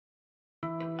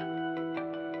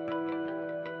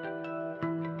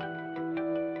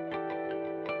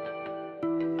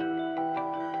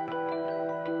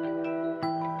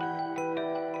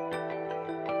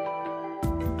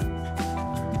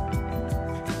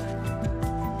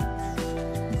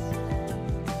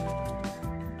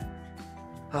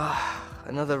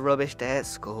Another rubbish day at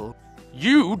school.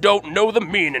 You don't know the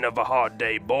meaning of a hard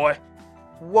day, boy.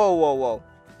 Whoa, whoa, whoa.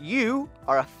 You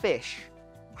are a fish.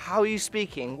 How are you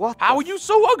speaking? What How are you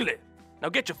so ugly? Now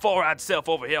get your four-eyed self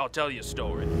over here, I'll tell you a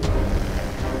story.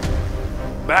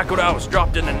 Back when I was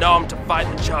dropped in the Nam to fight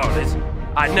the Charlies,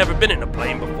 I'd never been in a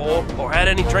plane before, or had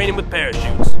any training with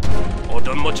parachutes, or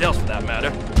done much else for that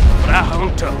matter, but I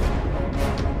hung tough.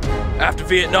 After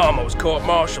Vietnam, I was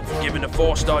court-martialed for giving a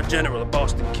 4-star general a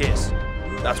Boston kiss.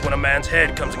 That's when a man's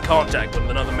head comes in contact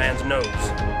with another man's nose.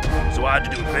 So I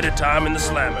had to do a bit of time in the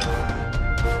slammer.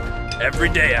 Every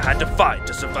day I had to fight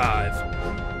to survive.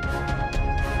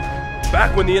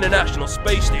 Back when the International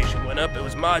Space Station went up, it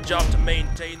was my job to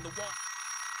maintain the water.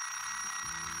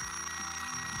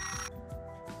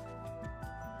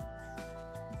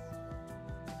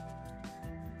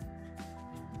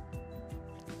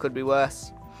 Could be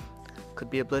worse.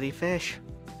 Could be a bloody fish.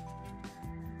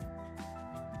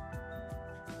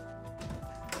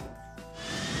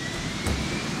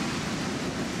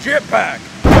 Jetpack!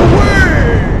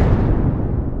 Away!